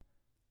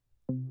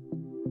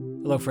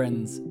Hello,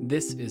 friends.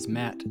 This is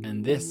Matt,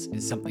 and this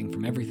is Something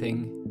from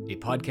Everything, a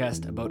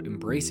podcast about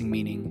embracing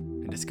meaning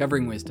and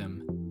discovering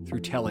wisdom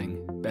through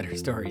telling better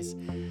stories.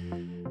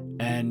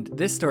 And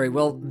this story,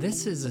 well,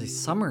 this is a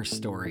summer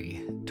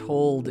story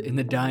told in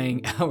the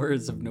dying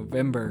hours of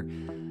November,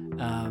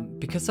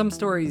 because some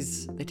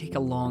stories, they take a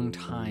long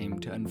time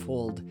to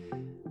unfold,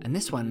 and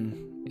this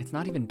one, it's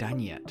not even done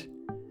yet.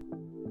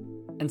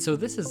 And so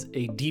this is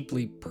a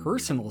deeply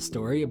personal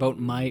story about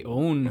my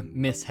own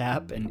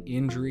mishap and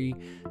injury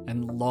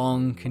and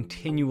long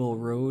continual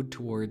road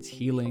towards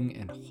healing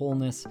and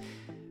wholeness.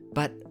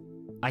 But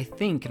I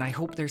think and I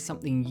hope there's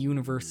something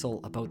universal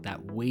about that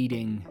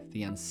waiting,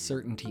 the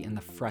uncertainty and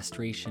the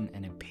frustration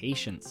and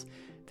impatience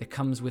that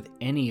comes with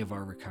any of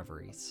our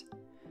recoveries.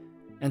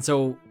 And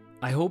so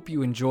I hope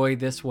you enjoy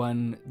this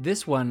one.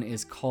 This one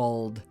is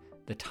called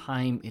The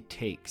Time It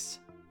Takes.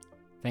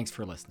 Thanks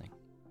for listening.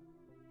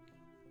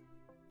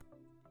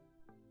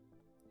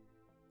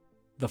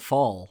 The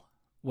fall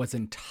was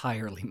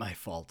entirely my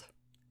fault.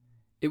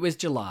 It was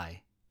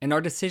July, and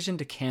our decision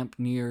to camp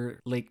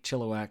near Lake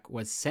Chilliwack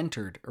was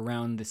centered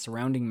around the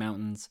surrounding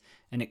mountains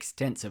and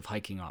extensive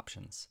hiking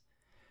options.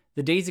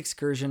 The day's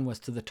excursion was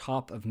to the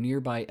top of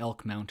nearby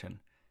Elk Mountain.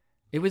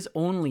 It was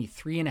only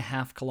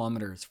 3.5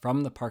 kilometers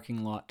from the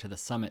parking lot to the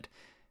summit,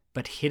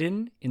 but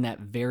hidden in that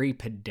very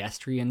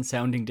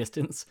pedestrian-sounding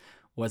distance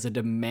was a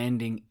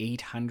demanding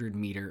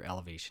 800-meter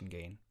elevation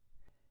gain.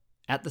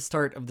 At the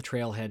start of the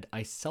trailhead,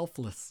 I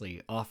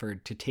selflessly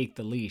offered to take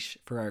the leash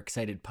for our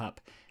excited pup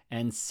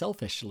and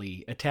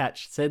selfishly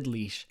attached said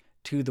leash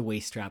to the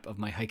waist strap of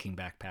my hiking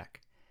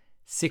backpack.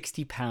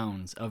 60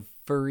 pounds of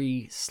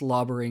furry,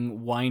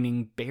 slobbering,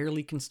 whining,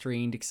 barely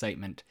constrained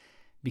excitement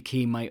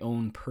became my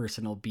own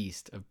personal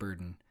beast of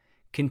burden,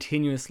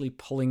 continuously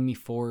pulling me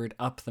forward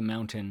up the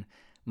mountain,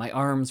 my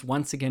arms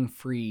once again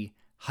free,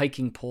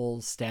 hiking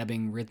poles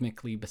stabbing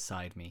rhythmically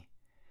beside me.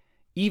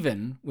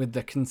 Even with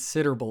the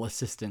considerable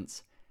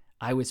assistance,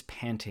 I was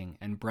panting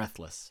and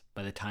breathless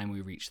by the time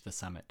we reached the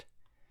summit.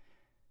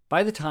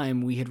 By the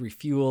time we had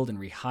refueled and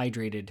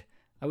rehydrated,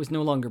 I was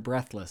no longer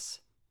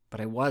breathless,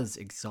 but I was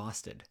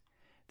exhausted.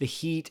 The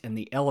heat and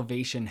the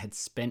elevation had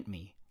spent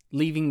me,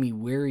 leaving me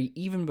weary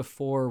even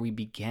before we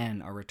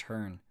began our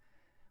return.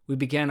 We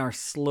began our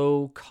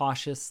slow,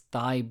 cautious,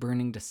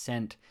 thigh-burning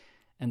descent,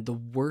 and the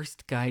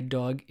worst guide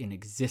dog in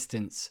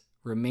existence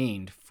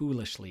remained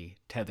foolishly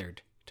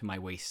tethered to my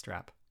waist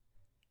strap.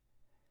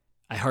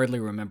 I hardly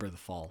remember the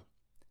fall.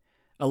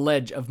 A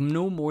ledge of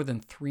no more than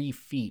 3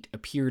 feet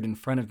appeared in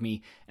front of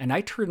me, and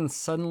I turned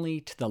suddenly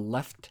to the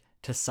left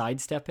to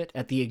sidestep it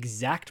at the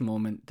exact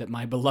moment that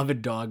my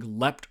beloved dog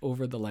leapt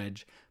over the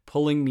ledge,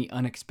 pulling me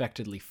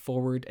unexpectedly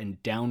forward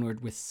and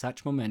downward with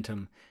such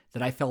momentum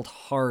that I felt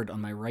hard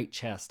on my right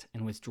chest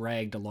and was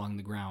dragged along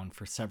the ground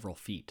for several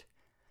feet.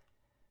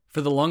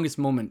 For the longest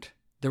moment,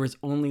 there was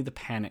only the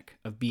panic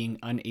of being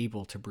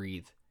unable to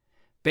breathe.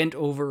 Bent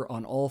over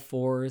on all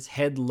fours,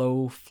 head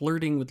low,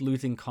 flirting with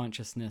losing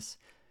consciousness,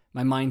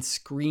 my mind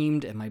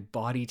screamed at my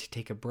body to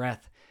take a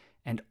breath,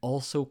 and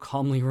also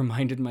calmly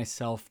reminded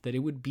myself that it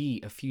would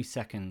be a few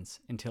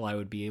seconds until I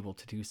would be able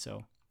to do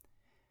so.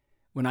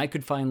 When I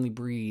could finally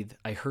breathe,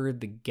 I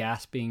heard the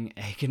gasping,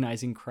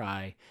 agonizing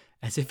cry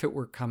as if it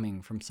were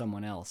coming from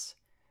someone else.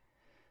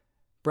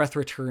 Breath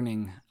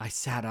returning, I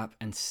sat up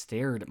and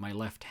stared at my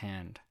left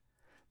hand.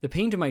 The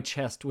pain to my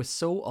chest was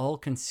so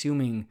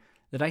all-consuming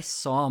that I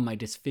saw my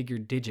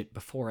disfigured digit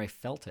before I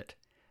felt it.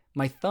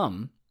 My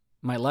thumb,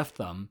 my left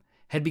thumb,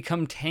 had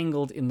become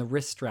tangled in the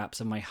wrist straps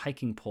of my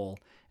hiking pole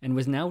and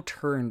was now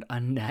turned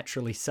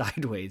unnaturally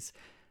sideways.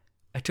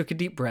 I took a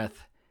deep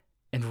breath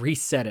and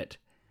reset it,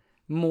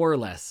 more or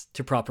less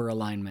to proper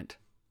alignment,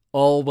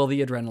 all while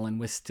the adrenaline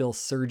was still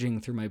surging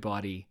through my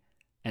body,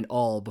 and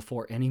all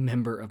before any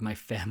member of my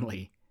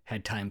family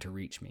had time to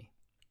reach me.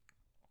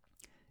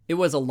 It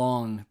was a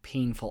long,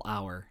 painful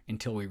hour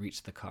until we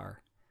reached the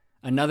car.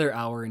 Another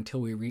hour until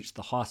we reached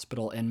the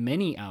hospital, and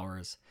many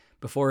hours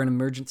before an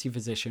emergency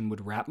physician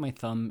would wrap my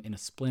thumb in a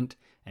splint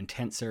and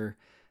tensor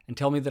and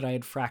tell me that I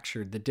had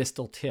fractured the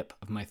distal tip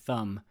of my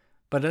thumb,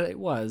 but that it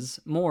was,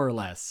 more or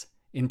less,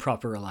 in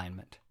proper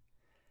alignment.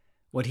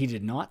 What he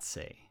did not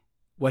say,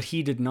 what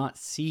he did not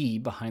see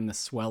behind the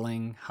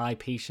swelling, high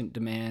patient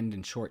demand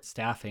and short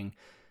staffing,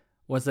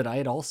 was that I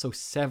had also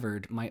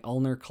severed my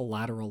ulnar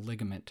collateral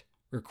ligament,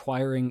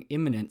 requiring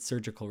imminent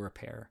surgical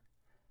repair.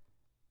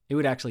 It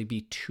would actually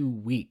be 2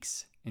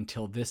 weeks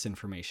until this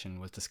information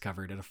was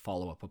discovered at a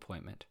follow-up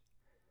appointment.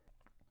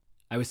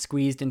 I was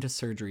squeezed into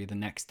surgery the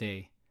next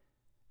day.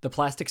 The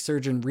plastic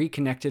surgeon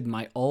reconnected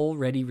my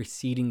already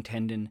receding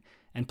tendon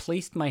and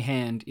placed my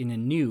hand in a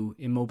new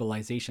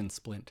immobilization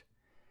splint.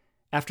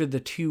 After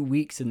the 2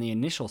 weeks in the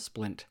initial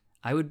splint,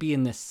 I would be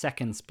in this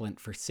second splint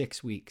for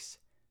 6 weeks,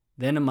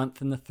 then a month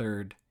in the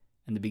third,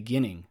 and the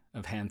beginning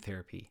of hand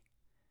therapy.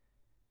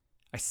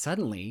 I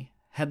suddenly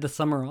had the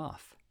summer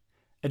off.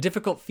 A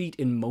difficult feat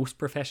in most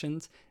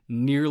professions,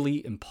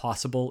 nearly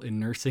impossible in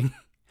nursing.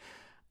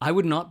 I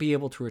would not be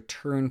able to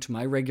return to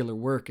my regular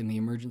work in the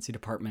emergency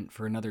department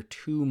for another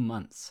 2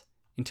 months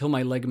until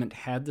my ligament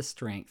had the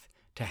strength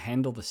to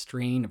handle the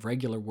strain of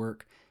regular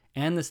work,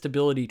 and the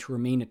stability to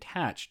remain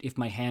attached if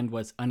my hand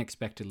was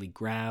unexpectedly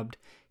grabbed,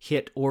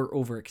 hit, or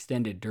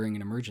overextended during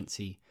an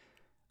emergency,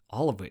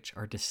 all of which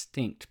are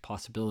distinct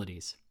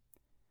possibilities.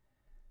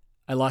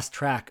 I lost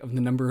track of the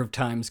number of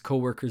times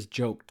coworkers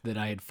joked that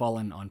I had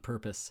fallen on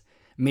purpose,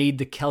 made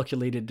the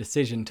calculated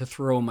decision to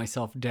throw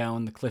myself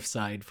down the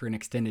cliffside for an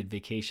extended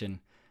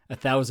vacation,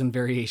 1,000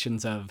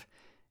 variations of,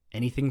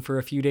 anything for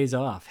a few days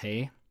off,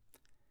 hey?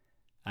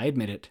 I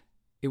admit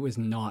it was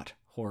not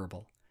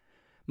horrible.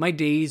 My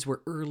days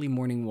were early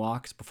morning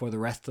walks before the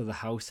rest of the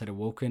house had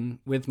awoken,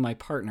 with my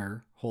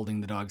partner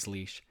holding the dog's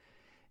leash.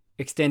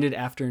 Extended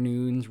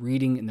afternoons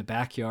reading in the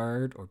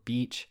backyard or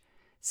beach,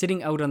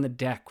 sitting out on the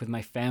deck with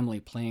my family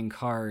playing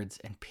cards,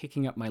 and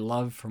picking up my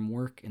love from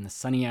work in the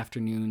sunny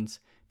afternoons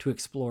to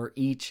explore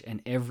each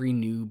and every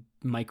new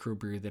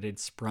microbrew that had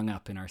sprung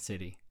up in our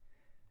city.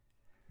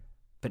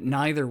 But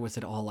neither was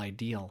at all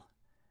ideal.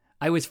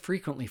 I was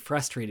frequently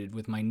frustrated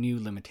with my new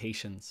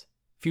limitations.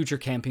 Future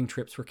camping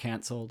trips were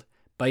canceled.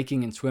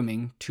 Biking and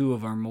swimming, two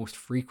of our most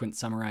frequent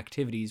summer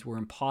activities, were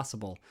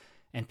impossible,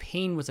 and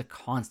pain was a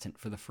constant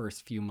for the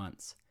first few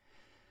months.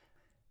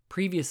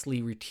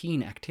 Previously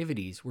routine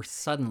activities were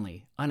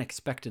suddenly,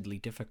 unexpectedly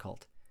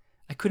difficult.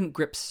 I couldn't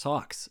grip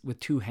socks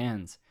with two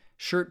hands,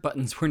 shirt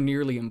buttons were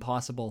nearly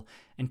impossible,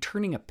 and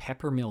turning a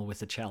pepper mill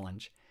was a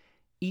challenge.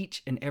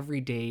 Each and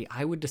every day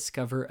I would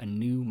discover a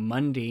new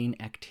mundane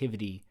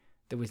activity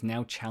that was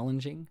now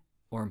challenging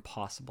or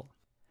impossible.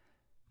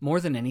 More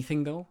than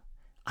anything, though,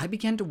 I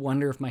began to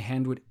wonder if my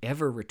hand would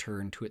ever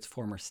return to its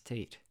former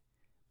state.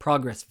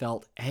 Progress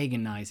felt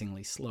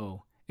agonizingly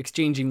slow.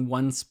 Exchanging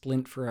one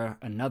splint for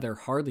another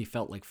hardly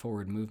felt like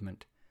forward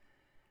movement.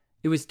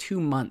 It was 2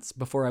 months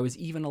before I was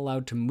even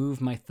allowed to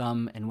move my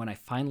thumb, and when I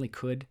finally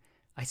could,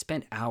 I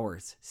spent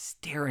hours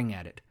staring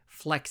at it,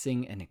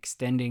 flexing and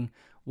extending,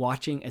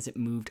 watching as it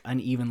moved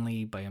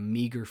unevenly by a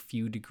meager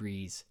few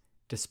degrees,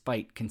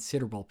 despite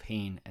considerable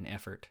pain and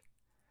effort.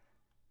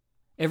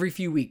 Every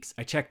few weeks,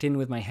 I checked in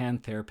with my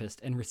hand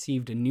therapist and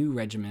received a new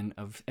regimen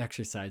of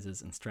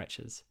exercises and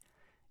stretches.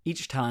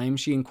 Each time,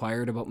 she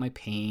inquired about my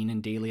pain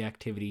and daily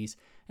activities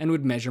and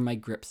would measure my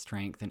grip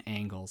strength and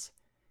angles.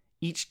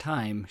 Each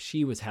time,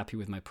 she was happy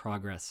with my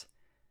progress.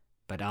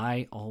 But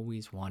I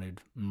always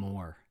wanted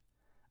more.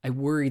 I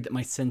worried that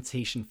my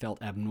sensation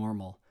felt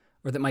abnormal,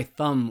 or that my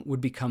thumb would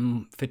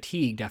become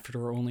fatigued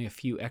after only a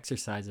few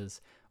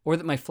exercises, or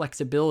that my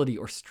flexibility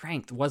or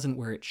strength wasn't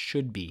where it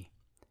should be.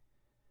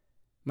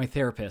 My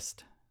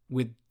therapist,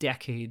 with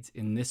decades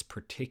in this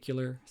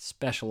particular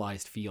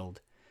specialized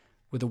field,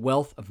 with a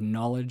wealth of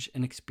knowledge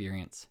and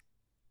experience,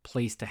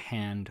 placed a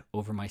hand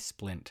over my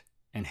splint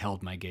and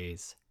held my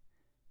gaze.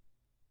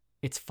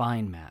 "It's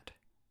fine, Matt.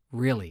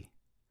 Really.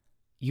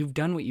 You've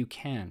done what you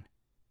can.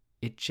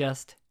 It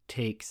just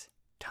takes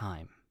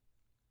time."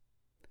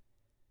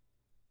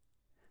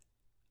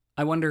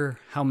 I wonder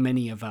how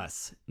many of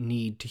us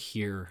need to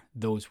hear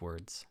those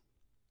words.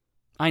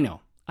 I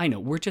know,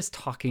 we're just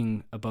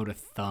talking about a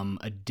thumb,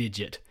 a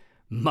digit,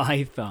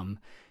 my thumb,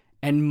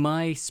 and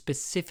my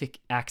specific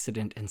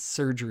accident and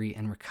surgery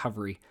and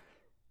recovery.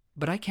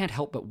 But I can't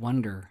help but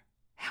wonder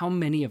how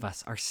many of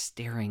us are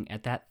staring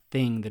at that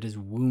thing that is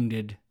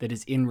wounded, that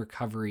is in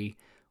recovery,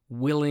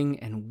 willing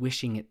and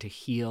wishing it to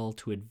heal,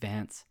 to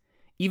advance,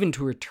 even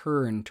to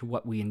return to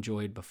what we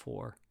enjoyed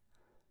before.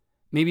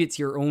 Maybe it's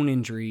your own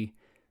injury.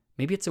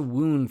 Maybe it's a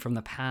wound from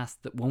the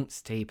past that won't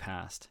stay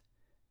past.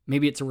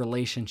 Maybe it's a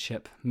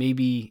relationship.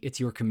 Maybe it's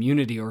your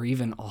community or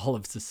even all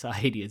of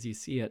society as you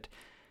see it.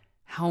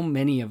 How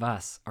many of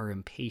us are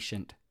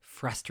impatient,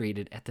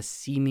 frustrated at the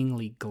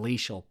seemingly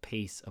glacial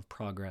pace of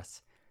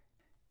progress,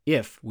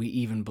 if we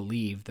even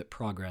believe that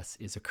progress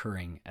is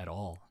occurring at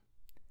all?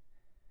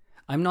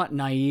 I'm not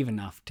naive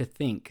enough to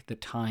think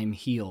that time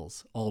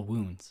heals all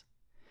wounds.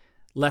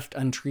 Left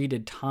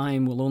untreated,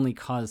 time will only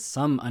cause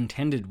some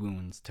untended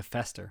wounds to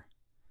fester.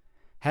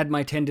 Had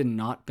my tendon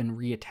not been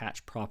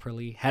reattached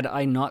properly, had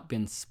I not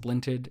been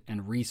splinted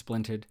and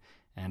resplinted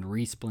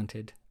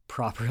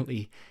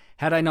properly,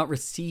 had I not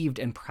received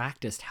and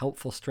practiced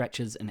helpful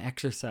stretches and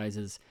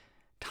exercises,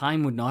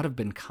 time would not have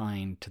been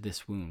kind to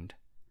this wound.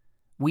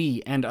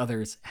 We and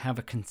others have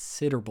a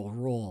considerable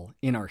role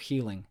in our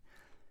healing.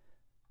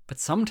 But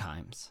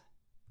sometimes,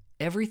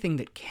 everything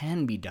that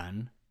can be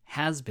done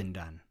has been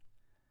done.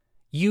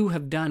 You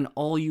have done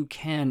all you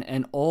can,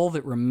 and all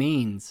that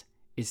remains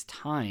is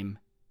time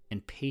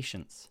and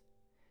patience.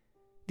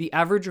 The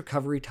average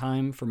recovery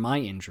time for my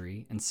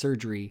injury and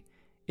surgery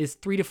is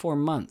 3 to 4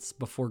 months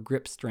before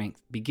grip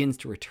strength begins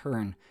to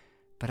return,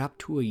 but up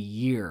to a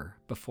year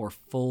before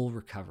full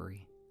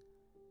recovery.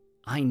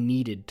 I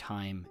needed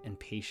time and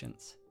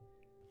patience.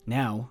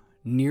 Now,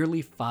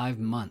 nearly 5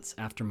 months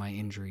after my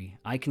injury,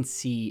 I can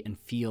see and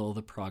feel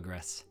the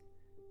progress,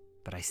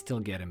 but I still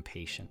get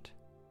impatient.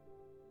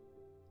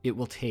 It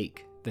will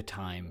take the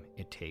time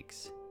it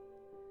takes.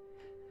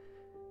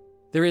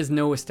 There is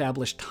no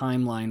established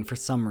timeline for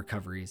some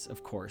recoveries,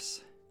 of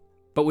course,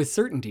 but with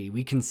certainty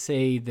we can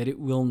say that it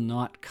will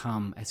not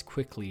come as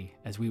quickly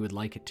as we would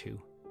like it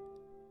to.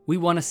 We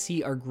want to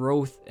see our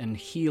growth and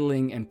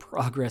healing and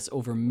progress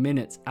over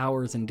minutes,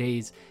 hours, and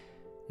days,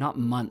 not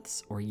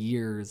months or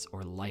years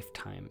or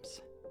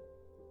lifetimes.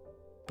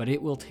 But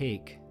it will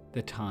take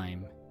the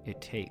time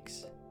it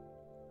takes.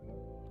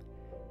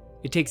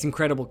 It takes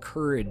incredible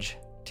courage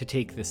to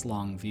take this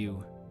long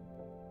view,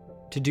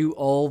 to do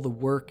all the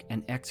work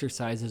and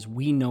exercises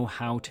we know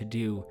how to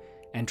do,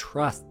 and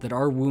trust that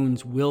our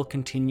wounds will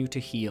continue to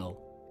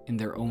heal in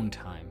their own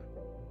time.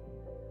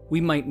 We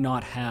might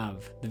not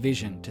have the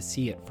vision to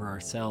see it for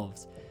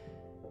ourselves.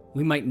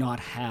 We might not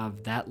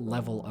have that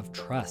level of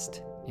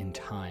trust in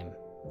time.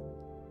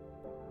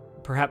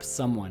 Perhaps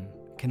someone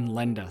can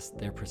lend us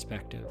their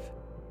perspective.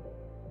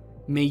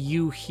 May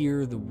you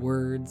hear the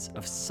words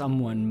of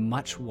someone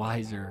much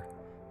wiser,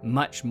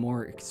 much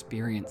more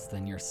experienced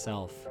than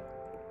yourself.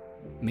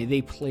 May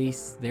they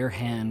place their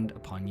hand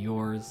upon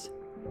yours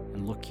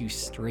and look you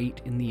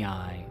straight in the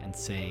eye and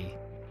say,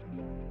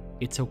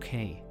 "It's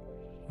okay.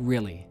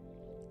 Really,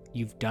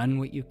 you've done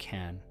what you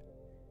can.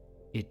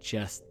 It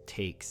just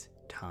takes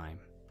time."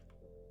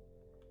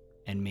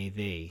 And may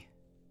they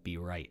be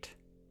right.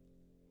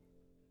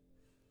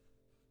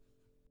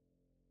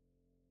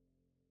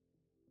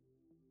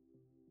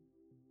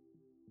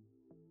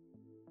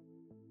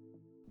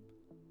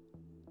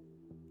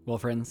 Well,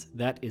 friends,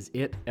 that is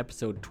it.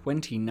 Episode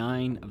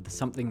 29 of the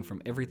Something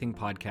from Everything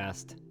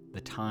podcast,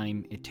 The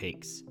Time It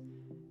Takes.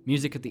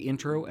 Music at the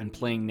intro and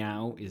playing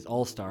now is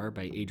All Star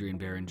by Adrian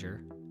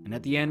Berenger, and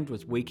at the end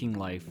was Waking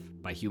Life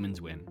by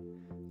Humans Win.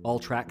 All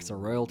tracks are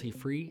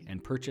royalty-free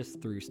and purchased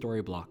through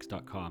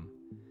storyblocks.com.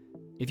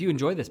 If you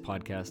enjoy this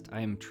podcast, I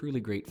am truly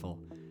grateful.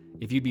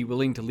 If you'd be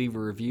willing to leave a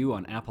review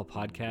on Apple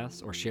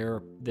Podcasts or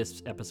share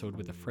this episode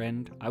with a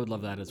friend, I would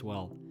love that as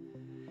well.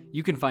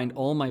 You can find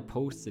all my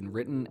posts in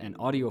written and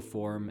audio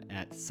form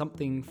at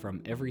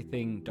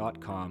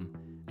somethingfromeverything.com,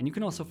 and you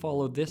can also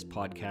follow this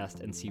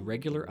podcast and see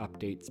regular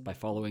updates by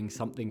following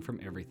Something From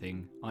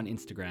Everything on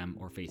Instagram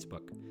or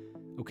Facebook.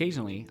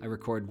 Occasionally, I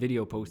record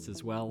video posts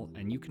as well,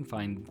 and you can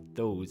find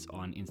those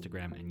on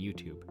Instagram and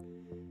YouTube.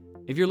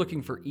 If you're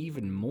looking for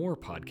even more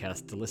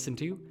podcasts to listen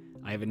to,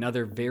 I have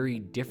another very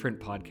different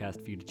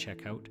podcast for you to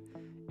check out.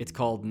 It's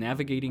called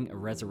Navigating a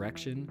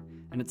Resurrection,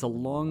 and it's a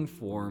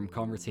long-form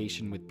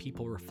conversation with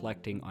people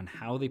reflecting on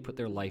how they put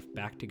their life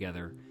back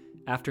together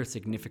after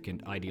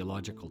significant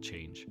ideological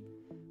change.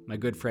 My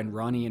good friend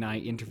Ronnie and I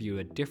interview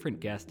a different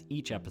guest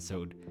each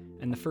episode,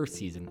 and the first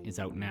season is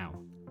out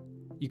now.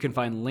 You can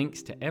find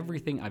links to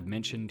everything I've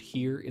mentioned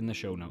here in the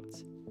show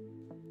notes.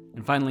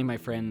 And finally, my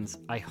friends,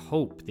 I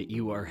hope that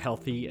you are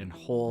healthy and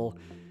whole,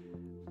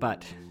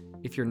 but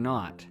if you're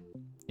not,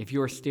 if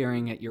you're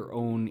staring at your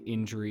own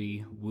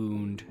injury,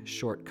 wound,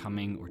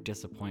 shortcoming, or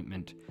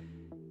disappointment,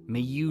 may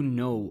you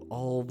know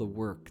all the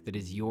work that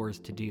is yours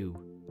to do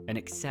and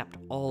accept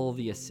all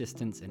the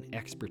assistance and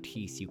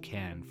expertise you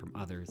can from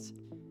others.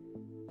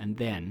 And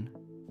then,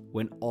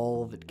 when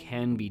all that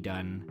can be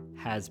done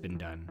has been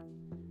done,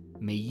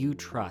 may you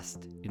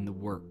trust in the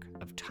work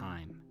of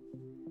time.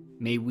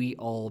 May we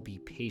all be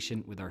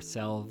patient with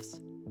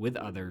ourselves, with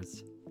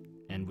others,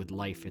 and with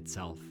life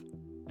itself,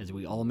 as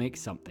we all make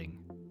something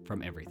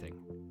from everything.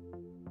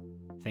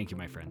 Thank you,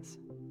 my friends.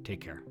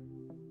 Take care.